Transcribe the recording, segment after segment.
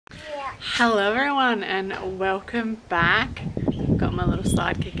Hello everyone and welcome back. Got my little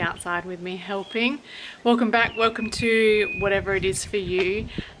sidekick outside with me helping. Welcome back, welcome to whatever it is for you.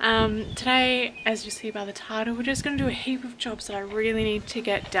 Today, as you see by the title, we're just going to do a heap of jobs that I really need to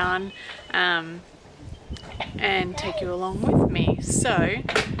get done and take you along with me. So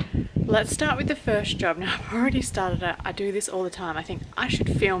let's start with the first job. Now I've already started it. I do this all the time. I think I should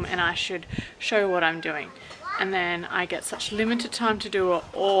film and I should show what I'm doing. And then I get such limited time to do it,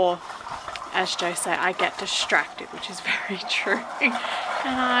 or as Joe say, I get distracted, which is very true. And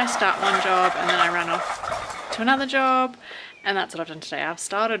I start one job and then I run off to another job, and that's what I've done today. I've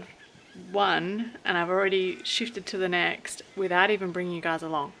started one and I've already shifted to the next without even bringing you guys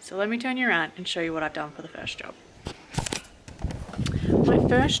along. So let me turn you around and show you what I've done for the first job. My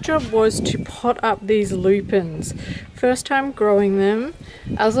first job was to pot up these lupins. First time growing them.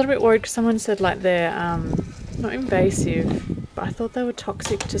 I was a little bit worried because someone said like they're not invasive, but I thought they were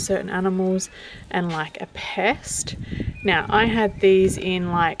toxic to certain animals and like a pest. Now I had these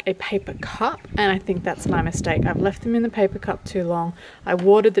in like a paper cup, and I think that's my mistake. I've left them in the paper cup too long. I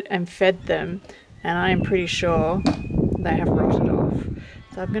watered it and fed them, and I am pretty sure they have rotted off.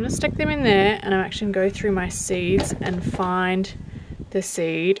 So I'm going to stick them in there, and I'm actually going to go through my seeds and find the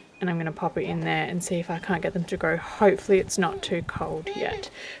seed, and I'm going to pop it in there and see if I can't get them to grow. Hopefully it's not too cold yet.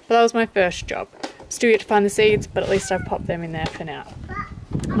 But that was my first job. Still yet to find the seeds, but at least I've popped them in there for now.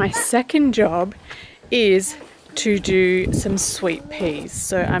 My second job is to do some sweet peas.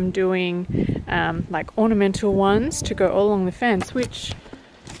 So I'm doing like ornamental ones to go all along the fence, which,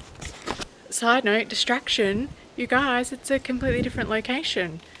 side note, distraction, you guys, it's a completely different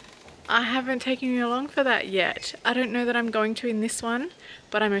location. I haven't taken you along for that yet. I don't know that I'm going to in this one,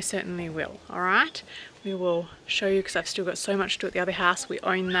 but I most certainly will, alright? We will show you because I've still got so much to do at the other house. We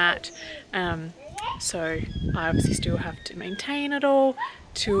own that. So I obviously still have to maintain it all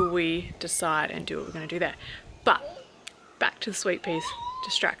till we decide and do what we're going to do there. But back to the sweet peas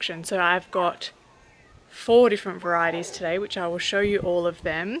distraction. So I've got 4 different varieties today, which I will show you all of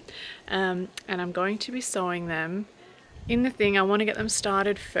them. And I'm going to be sowing them in the thing. I want to get them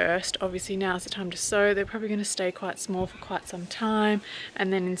started first. Obviously now's the time to sow. They're probably going to stay quite small for quite some time,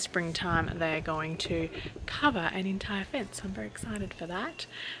 and then in springtime they're going to cover an entire fence. I'm very excited for that.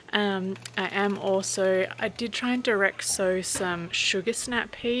 I did try and direct sow some sugar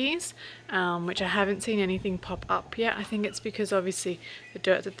snap peas, which I haven't seen anything pop up yet. I think it's because obviously the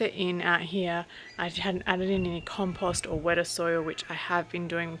dirt that they're in out here, I hadn't added in any compost or wetter soil, which I have been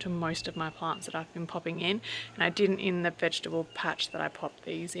doing to most of my plants that I've been popping in, and I didn't in the vegetable patch that I popped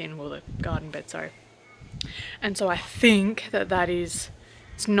these in, well, the garden bed, sorry. And so I think that it's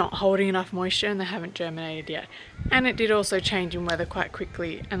not holding enough moisture and they haven't germinated yet. And it did also change in weather quite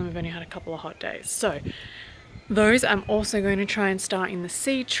quickly, and we've only had a couple of hot days. So those I'm also going to try and start in the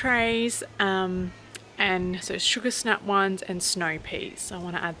seed trays, and so sugar snap ones and snow peas. So I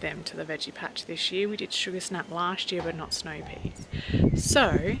want to add them to the veggie patch this year. We did sugar snap last year, but not snow peas.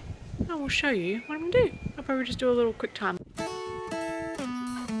 So I will show you what I'm going to do. I'll probably just do a little quick time.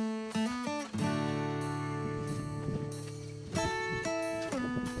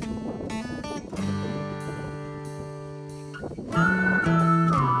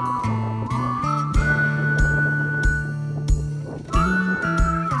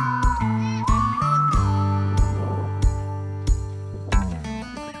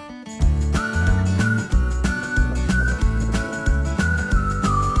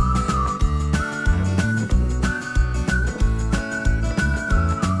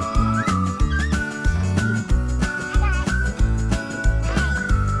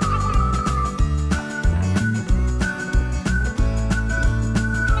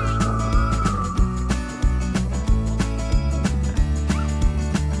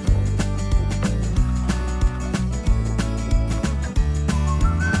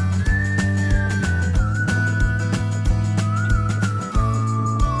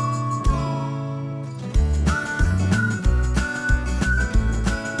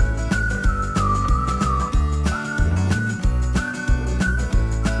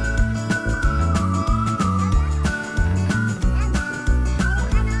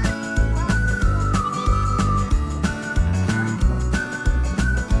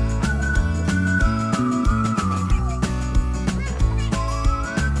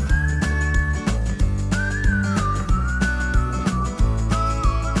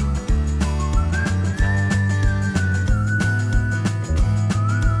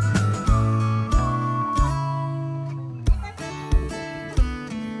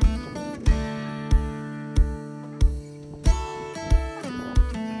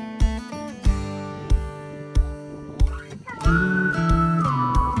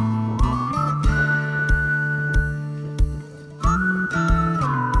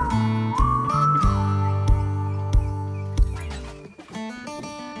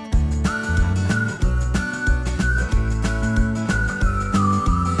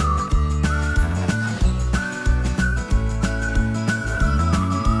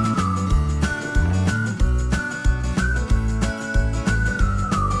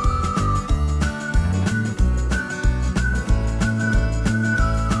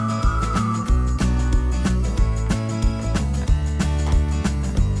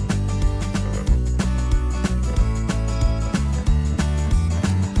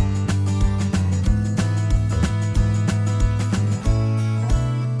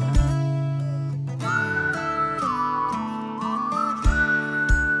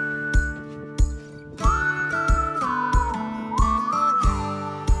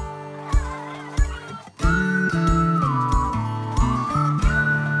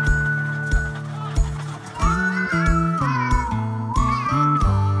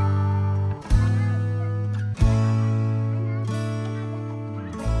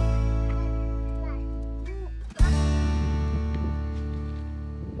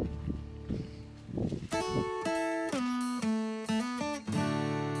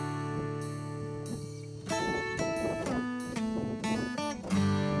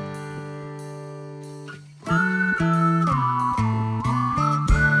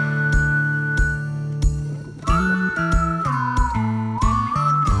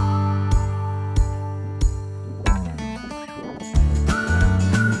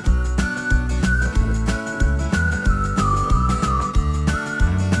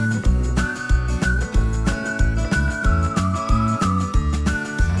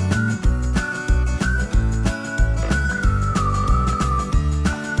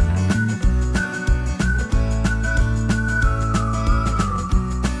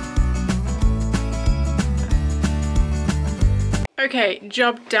 Okay,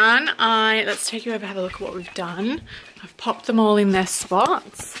 job done. Let's take you over, have a look at what we've done. I've popped them all in their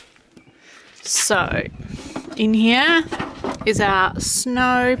spots. So, in here is our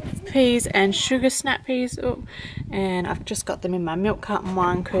snow peas and sugar snap peas. Oh, and I've just got them in my milk carton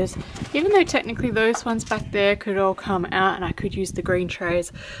one because even though technically those ones back there could all come out and I could use the green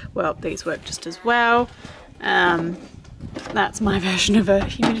trays, well, these work just as well. That's my version of a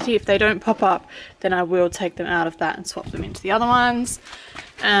humidity. If they don't pop up, then I will take them out of that and swap them into the other ones.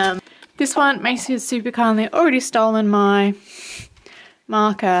 This one, Macy has super kindly already stolen my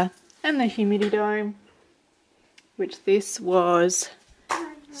marker and the humidity dome, which this was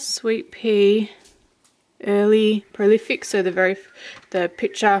sweet pea early prolific, so the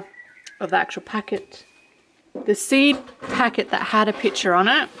picture of the actual packet, the seed packet that had a picture on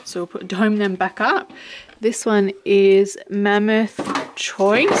it, so we'll dome them back up. This one is Mammoth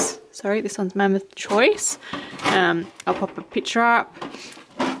Choice. Sorry, this one's Mammoth Choice. I'll pop a picture up.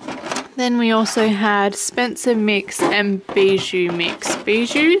 Then we also had Spencer Mix and Bijou Mix.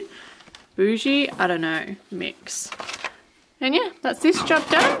 Bijou? Bougie? I don't know. Mix. And yeah, that's this job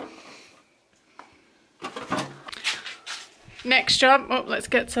done. Next job. Oh, let's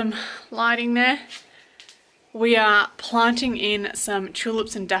get some lighting there. We are planting in some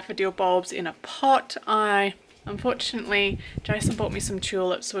tulips and daffodil bulbs in a pot. Unfortunately, Jason bought me some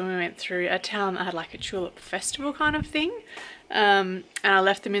tulips when we went through a town that had like a tulip festival kind of thing. And I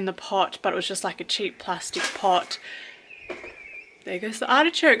left them in the pot, but it was just like a cheap plastic pot. There goes the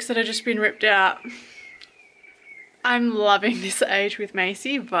artichokes that have just been ripped out. I'm loving this age with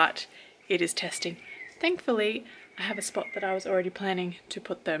Macy, but it is testing. Thankfully, I have a spot that I was already planning to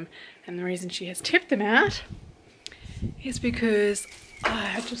put them, and the reason she has tipped them out is because I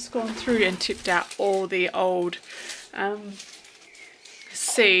had just gone through and tipped out all the old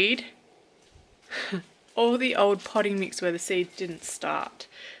seed, all the old potting mix where the seed didn't start.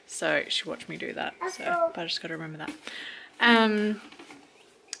 So she watched me do that, so but I just got to remember that.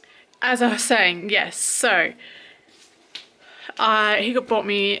 As I was saying, yes, so he bought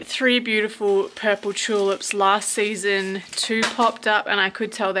me 3 beautiful purple tulips last season. 2 popped up and I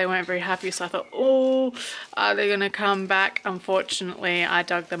could tell they weren't very happy, so I thought, oh, are they gonna come back? Unfortunately, I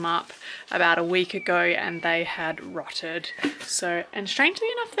dug them up about a week ago and they had rotted. So, and strangely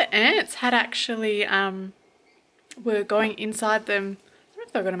enough, the ants had actually were going inside them. I don't know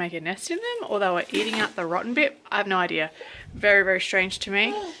if they were gonna make a nest in them or they were eating out the rotten bit. I have no idea. Very, very strange to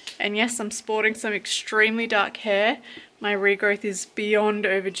me. And yes, I'm sporting some extremely dark hair. My regrowth is beyond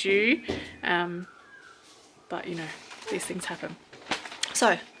overdue, but you know, these things happen.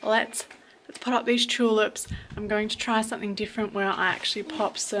 So let's put up these tulips. I'm going to try something different where I actually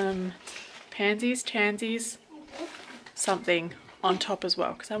pop some pansies, tansies, something on top as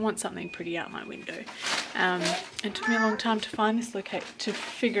well, because I want something pretty out my window. It took me a long time to find this to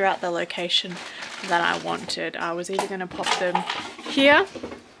figure out the location that I wanted. I was either going to pop them here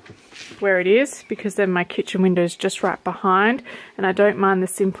where it is, because then my kitchen window is just right behind, and I don't mind the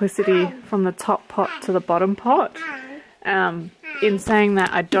simplicity from the top pot to the bottom pot. In saying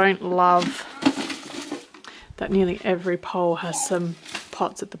that, I don't love that nearly every pole has some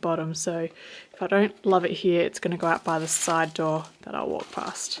pots at the bottom, so if I don't love it here, it's going to go out by the side door that I'll walk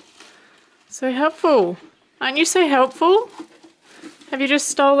past. So helpful. Aren't you so helpful? Have you just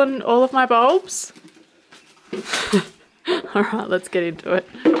stolen all of my bulbs? Alright, let's get into it.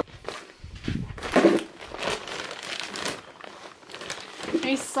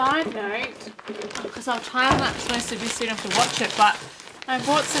 A side note, because I'll time-lapse most of this so you don't have to watch it, but I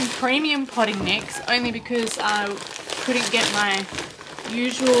bought some premium potting mix only because I couldn't get my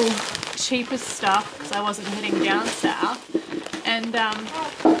usual cheapest stuff because I wasn't heading down south. And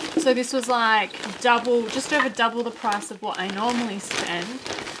so this was like just over double the price of what I normally spend.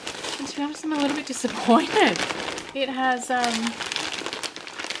 And to be honest, I'm a little bit disappointed. It has a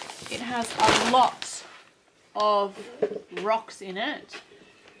lot of rocks in it,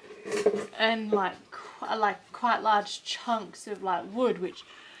 and like quite large chunks of like wood, which,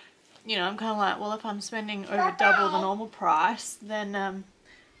 you know, I'm kind of like, well, if I'm spending over double the normal price, then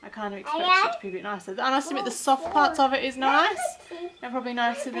I kind of expect it to be a bit nicer. I must admit the soft parts of it is nice and probably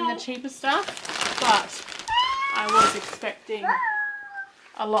nicer than the cheaper stuff, but I was expecting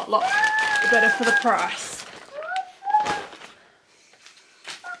a lot better for the price.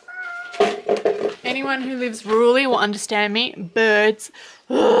 Anyone who lives rurally will understand me. Birds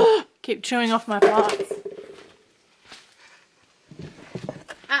keep chewing off my plants.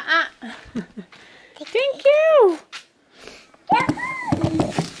 Thank you.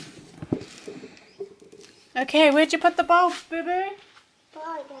 Okay, where'd you put the bulb, boo-boo?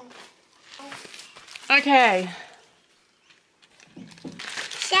 Okay.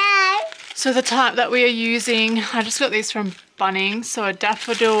 So the type that we are using, I just got these from Bunnings, so a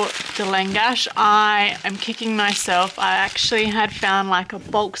daffodil delangash. I am kicking myself. I actually had found like a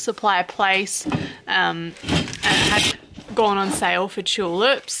bulk supply place and it had gone on sale for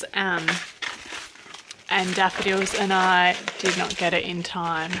tulips and daffodils, and I did not get it in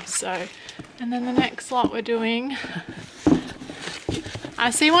time. So, and then the next lot we're doing,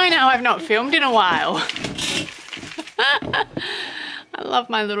 I see why now I've not filmed in a while. I love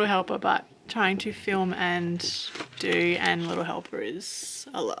my little helper, but trying to film and do and little helper is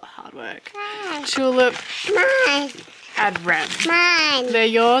a lot of hard work. Mine. Tulip. Mine. Ad rem. Mine. They're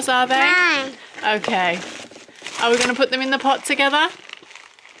yours, are they? Mine. Okay. Are we going to put them in the pot together?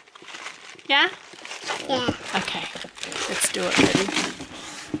 Yeah? Yeah. Okay. Let's do it, ready?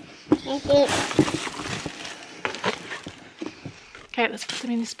 Okay, let's put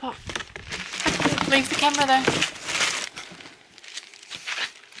them in this pot. Leave the camera there.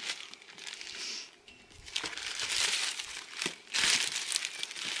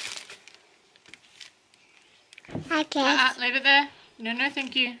 Okay. Leave it there. No, no,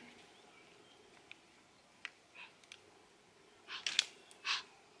 thank you.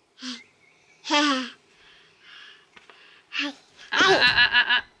 Okay.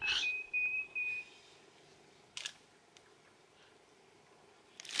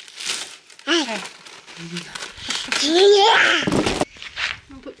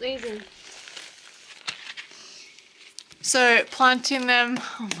 I'll put these in. So planting them,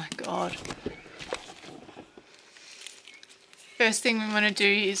 oh my god. First thing we want to do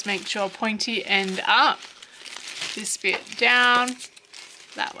is make sure pointy end up, this bit down,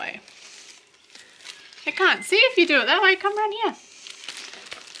 that way. I can't see if you do it that way. Come around here.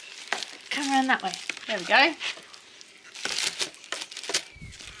 Come around that way. There we go.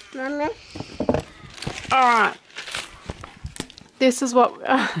 Mama. All right. This is what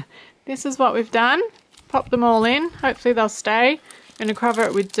we've done. Pop them all in. Hopefully they'll stay. I'm going to cover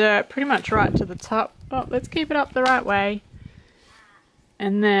it with dirt, pretty much right to the top. Oh, let's keep it up the right way.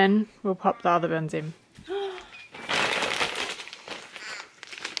 And then we'll pop the other ones in.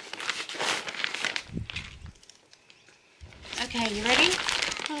 Okay, you ready?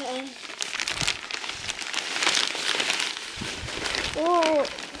 Oh.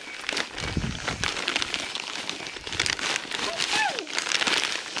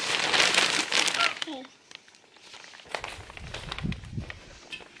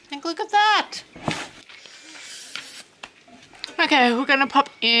 And look at that. Okay, we're gonna pop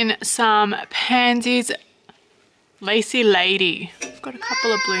in some pansies. Lacey Lady. I've got a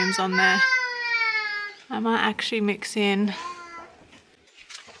couple of blooms on there. I might actually mix in.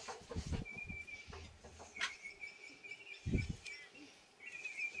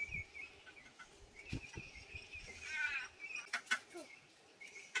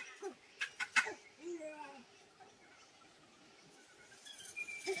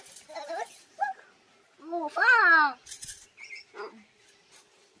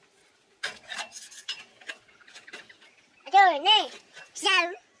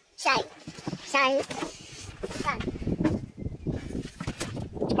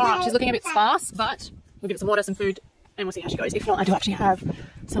 Alright, she's looking a bit sparse, but we'll give it some water, some food, and we'll see how she goes. If not, I do actually have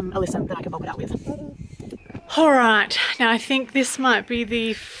some alyssum that I can bulb it out with. Alright, now I think this might be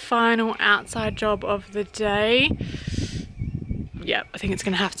the final outside job of the day. Yep, I think it's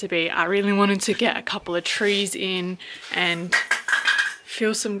going to have to be. I really wanted to get a couple of trees in and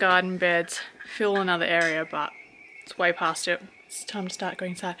fill some garden beds, fill another area, but it's way past it. It's time to start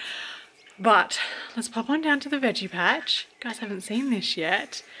going inside. But let's pop on down to the veggie patch. You guys haven't seen this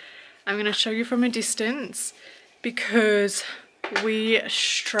yet. I'm going to show you from a distance because we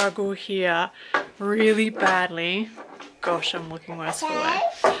struggle here really badly. Gosh, I'm looking worse for wear.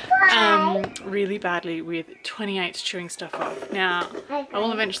 Really badly with 28s chewing stuff off. Now, I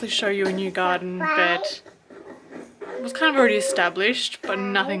will eventually show you a new garden bed. It was kind of already established, but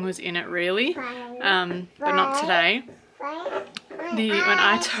nothing was in it really. But not today. When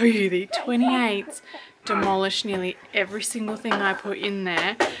I tell you the 28s demolished nearly every single thing I put in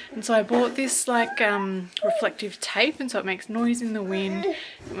there, and so I bought this like reflective tape, and so it makes noise in the wind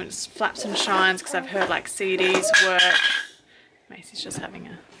and when it flaps and shines, because I've heard like CDs work. Macy's just having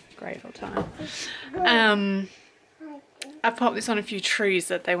a great old time. I popped this on a few trees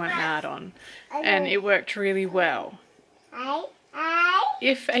that they went mad on, and it worked really well.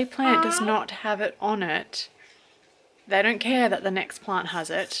 If a plant does not have it on it, they don't care that the next plant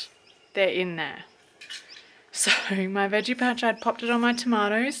has it, they're in there. So my veggie patch, I'd popped it on my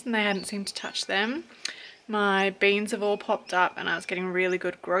tomatoes and they hadn't seemed to touch them. My beans have all popped up and I was getting really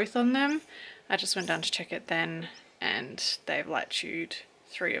good growth on them. I just went down to check it then and they've like chewed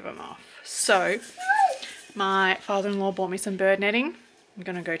 3 of them off. So my father-in-law bought me some bird netting. I'm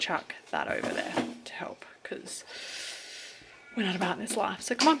gonna go chuck that over there to help because we're not about this life.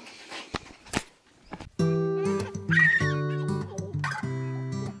 So come on.